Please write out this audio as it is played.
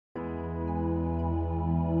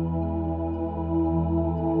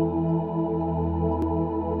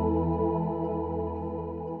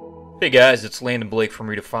Hey guys, it's Landon Blake from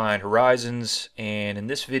Redefined Horizons, and in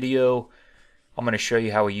this video I'm going to show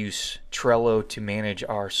you how we use Trello to manage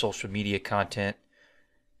our social media content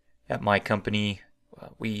at my company.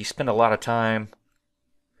 We spend a lot of time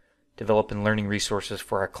developing learning resources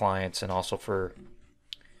for our clients and also for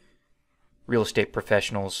real estate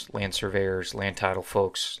professionals, land surveyors, land title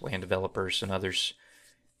folks, land developers, and others.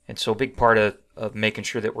 And so a big part of making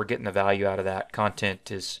sure that we're getting the value out of that content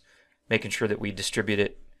is making sure that we distribute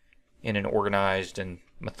it in an organized and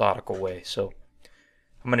methodical way. So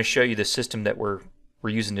I'm going to show you the system that we're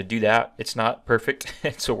using to do that. It's not perfect.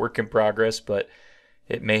 It's a work in progress, but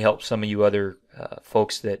it may help some of you other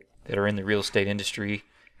folks that are in the real estate industry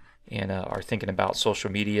and are thinking about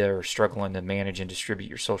social media or struggling to manage and distribute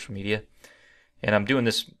your social media. And I'm doing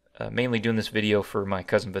this, mainly doing this video for my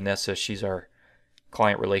cousin Vanessa. She's our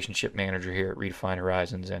client relationship manager here at Redefined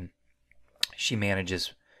Horizons, and she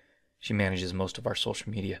manages most of our social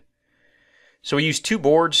media. So we use two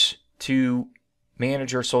boards to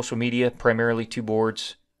manage our social media, primarily two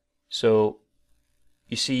boards. So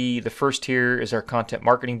you see the first here is our content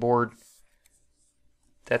marketing board.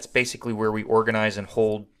 That's basically where we organize and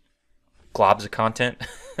hold globs of content.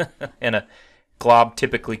 And a glob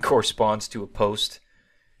typically corresponds to a post.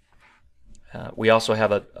 We also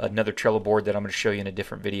have another Trello board that I'm going to show you in a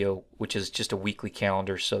different video, which is just a weekly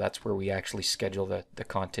calendar. So that's where we actually schedule the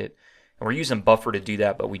content. And we're using Buffer to do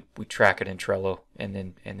that, but we track it in Trello and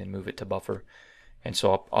then move it to Buffer. And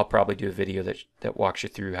so I'll probably do a video that walks you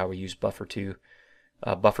through how we use Buffer too.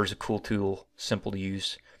 Buffer's a cool tool, simple to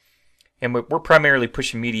use. And we're primarily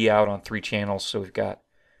pushing media out on 3 channels. So we've got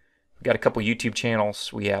a couple YouTube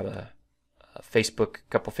channels. We have a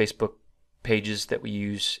couple Facebook pages that we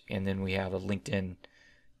use, and then we have a LinkedIn,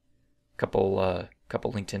 couple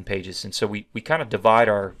LinkedIn pages. And so we kind of divide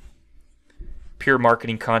our pure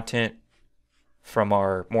marketing content from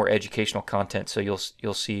our more educational content. So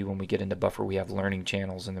you'll see when we get into Buffer, we have learning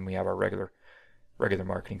channels, and then we have our regular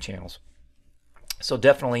marketing channels. So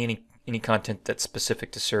definitely any content that's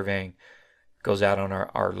specific to surveying goes out on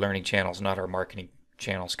our learning channels, not our marketing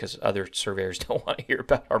channels, because other surveyors don't want to hear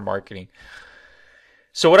about our marketing.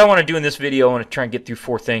 So what I want to do in this video, I want to try and get through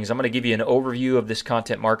 4 things. I'm going to give you an overview of this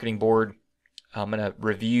content marketing board. I'm going to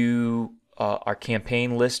review our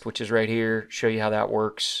campaign list, which is right here, show you how that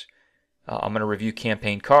works. I'm going to review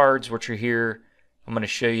campaign cards, which are here. I'm going to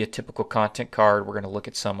show you a typical content card. We're going to look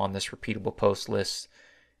at some on this repeatable post list.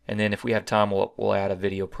 And then if we have time, we'll add a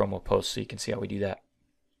video promo post so you can see how we do that.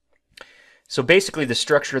 So basically the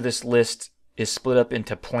structure of this list is split up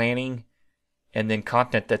into planning and then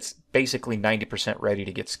content that's basically 90% ready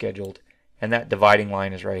to get scheduled. And that dividing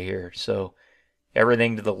line is right here. So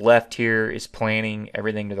everything to the left here is planning.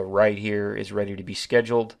 Everything to the right here is ready to be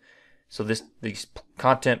scheduled. So these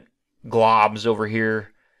content globs over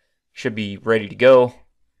here should be ready to go,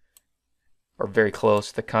 or very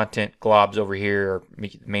close. The content globs over here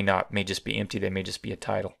may just be empty. They may just be a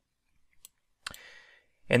title.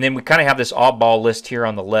 And then we kind of have this oddball list here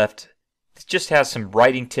on the left. It just has some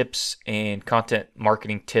writing tips and content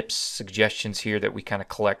marketing tips, suggestions here that we kind of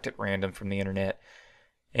collect at random from the internet.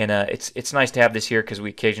 And it's nice to have this here because we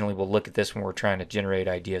occasionally will look at this when we're trying to generate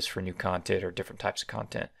ideas for new content or different types of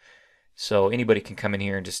content. So anybody can come in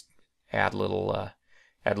here and just add little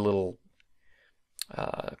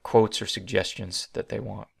quotes or suggestions that they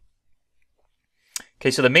want.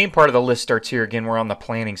 Okay, so the main part of the list starts here. Again, we're on the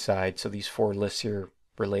planning side, so these 4 lists here are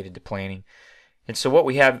related to planning. And so what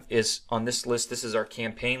we have is on this list, this is our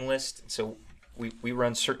campaign list. So we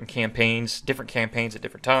run certain campaigns, different campaigns at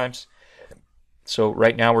different times. So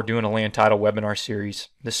right now we're doing a land title webinar series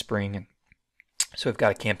this spring, and so we've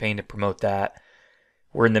got a campaign to promote that.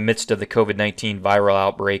 We're in the midst of the COVID-19 viral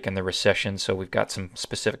outbreak and the recession, so we've got some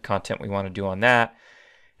specific content we want to do on that.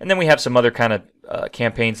 And then we have some other kind of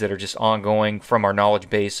campaigns that are just ongoing from our knowledge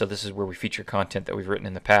base. So this is where we feature content that we've written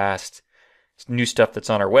in the past. It's new stuff that's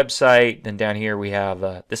on our website. Then down here we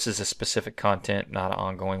have, this is a specific content, not an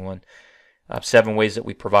ongoing one. 7 ways that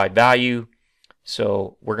we provide value.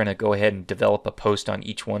 So we're going to go ahead and develop a post on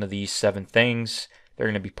each one of these 7 things. They're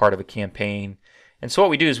going to be part of a campaign. And so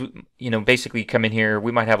what we do is, basically come in here.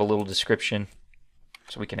 We might have a little description,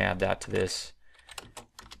 so we can add that to this.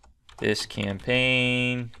 This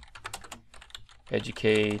campaign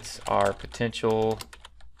educates our potential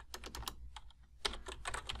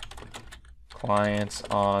clients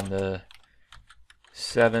on the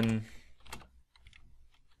 7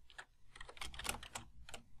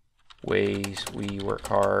 ways we work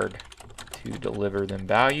hard to deliver them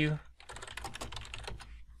value.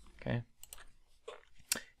 Okay.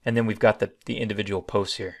 And then we've got the individual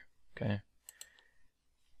posts here. Okay.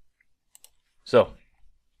 So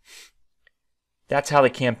that's how the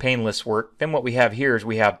campaign lists work. Then what we have here is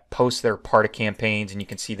we have posts that are part of campaigns, and you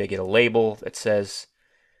can see they get a label that says,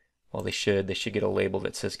 well, they should get a label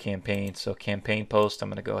that says campaign. So campaign post, I'm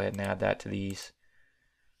going to go ahead and add that to these.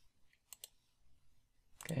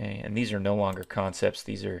 Okay, and these are no longer concepts.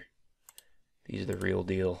 These are the real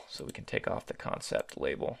deal. So we can take off the concept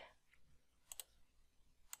label.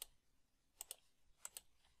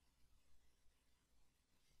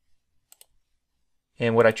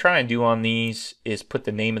 And what I try and do on these is put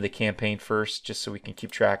the name of the campaign first, just so we can keep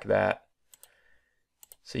track of that.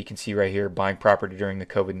 So you can see right here, buying property during the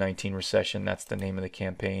COVID-19 recession. That's the name of the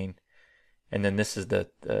campaign. And then this is the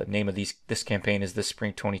name of this campaign is the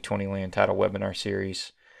Spring 2020 Land Title Webinar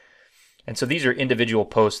Series. And so these are individual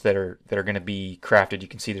posts that are going to be crafted. You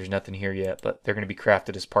can see there's nothing here yet, but they're going to be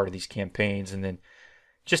crafted as part of these campaigns. And then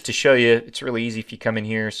just to show you, it's really easy if you come in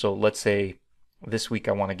here. So let's say this week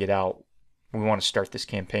I want to get out. We want to start this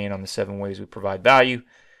campaign on the 7 ways we provide value.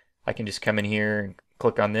 I can just come in here and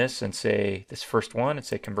click on this and say this first one and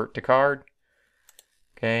say convert to card.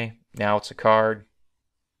 Okay, now it's a card.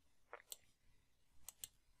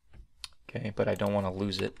 Okay, but I don't want to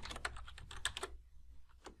lose it.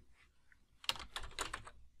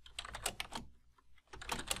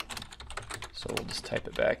 So we'll just type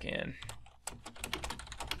it back in.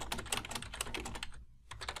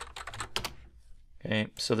 Okay,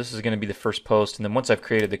 so this is going to be the first post, and then once I've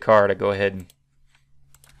created the card, I go ahead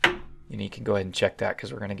and you can go ahead and check that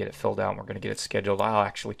because we're going to get it filled out and we're going to get it scheduled. I'll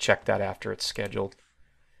actually check that after it's scheduled.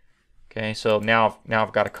 Okay, so now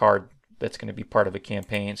I've got a card that's going to be part of a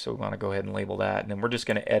campaign, so we want to go ahead and label that, and then we're just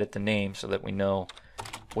going to edit the name so that we know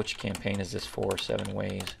which campaign is this for. 7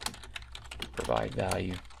 ways to provide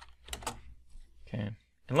value. Okay,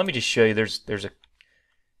 and let me just show you.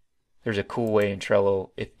 There's a cool way in Trello.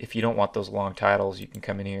 If you don't want those long titles, you can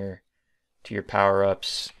come in here to your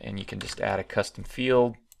power-ups and you can just add a custom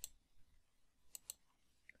field.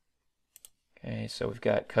 Okay, so we've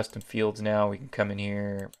got custom fields now. We can come in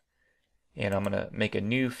here and I'm going to make a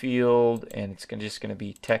new field, and it's just going to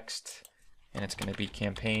be text, and it's going to be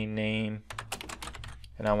campaign name,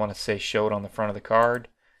 and I want to say show it on the front of the card.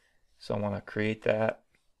 So I want to create that.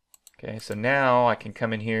 Okay, so now I can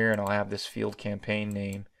come in here and I'll have this field campaign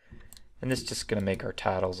name. And this is just going to make our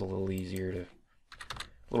titles a little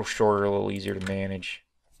shorter, a little easier to manage.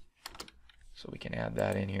 So we can add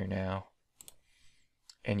that in here now.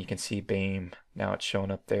 And you can see BAME, now it's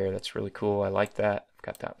showing up there. That's really cool. I like that. I've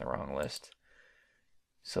got that in the wrong list.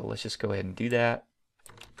 So let's just go ahead and do that.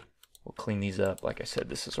 We'll clean these up. Like I said,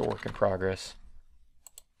 this is a work in progress.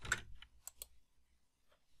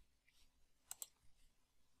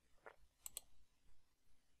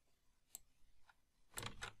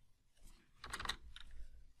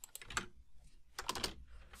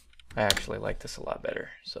 I actually like this a lot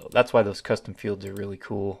better. So that's why those custom fields are really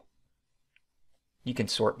cool. You can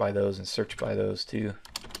sort by those and search by those too,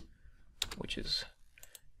 which is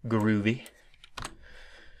groovy.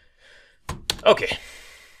 Okay,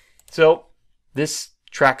 so this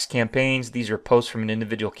tracks campaigns. These are posts from an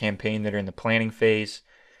individual campaign that are in the planning phase.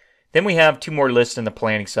 Then we have 2 more lists in the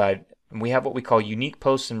planning side. And we have what we call unique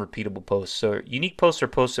posts and repeatable posts. So unique posts are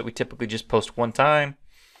posts that we typically just post one time.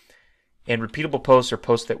 And repeatable posts are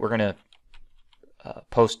posts that we're going to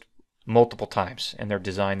post multiple times, and they're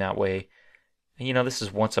designed that way. And, you know, this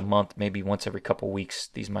is once a month, maybe once every couple weeks,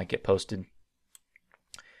 these might get posted.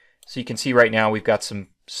 So you can see right now we've got some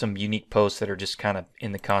unique posts that are just kind of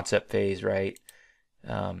in the concept phase, right?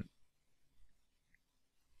 I'm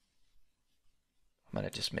going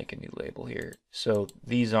to just make a new label here. So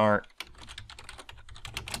these aren't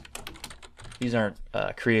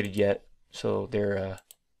created yet, so they're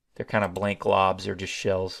kind of blank globs. They're just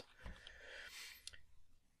shells.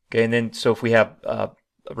 Okay, and then so if we have a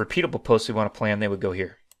repeatable post we want to plan, they would go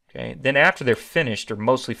here. Okay, then after they're finished or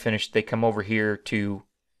mostly finished, they come over here to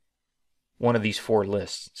one of these 4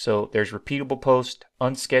 lists. So there's repeatable post,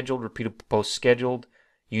 unscheduled, repeatable post scheduled,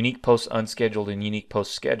 unique post unscheduled, and unique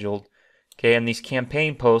post scheduled. Okay, and these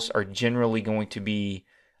campaign posts are generally going to be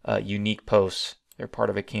unique posts. They're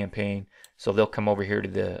part of a campaign, so they'll come over here to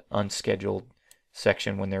the unscheduled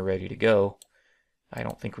section when they're ready to go. I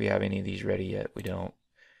don't think we have any of these ready yet. We don't.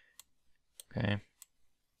 Okay.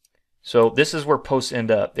 So this is where posts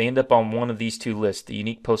end up. They end up on one of these 2 lists, the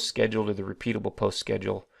unique post scheduled or the repeatable post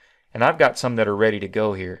schedule. And I've got some that are ready to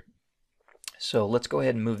go here. So let's go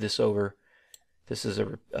ahead and move this over. This is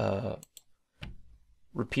a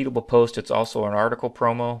repeatable post. It's also an article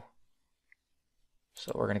promo.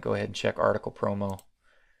 So we're going to go ahead and check article promo.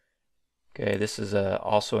 Okay, this is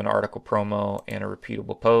also an article promo and a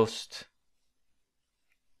repeatable post.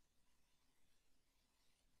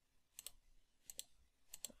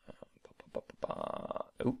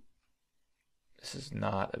 Oh, this is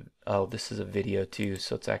not this is a video too,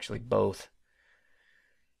 so it's actually both.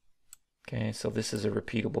 Okay, so this is a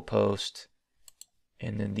repeatable post,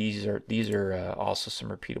 and then these are also some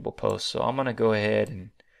repeatable posts. So I'm gonna go ahead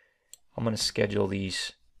and I'm gonna schedule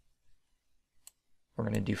these. We're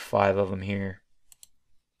gonna do 5 of them here,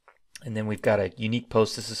 and then we've got a unique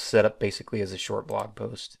post. This is set up basically as a short blog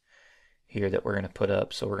post here that we're gonna put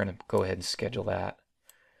up. So we're gonna go ahead and schedule that.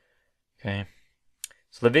 Okay.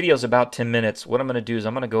 So the video is about 10 minutes. What I'm going to do is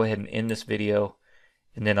I'm going to go ahead and end this video,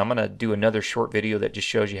 and then I'm going to do another short video that just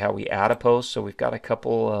shows you how we add a post. So we've got a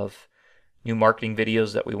couple of new marketing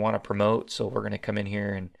videos that we want to promote. So we're going to come in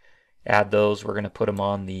here and add those. We're going to put them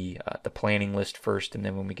on the planning list first, and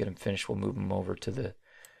then when we get them finished, we'll move them over to the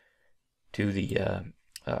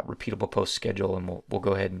repeatable post schedule, and we'll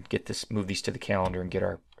go ahead and move these to the calendar and get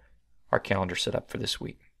our calendar set up for this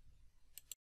week.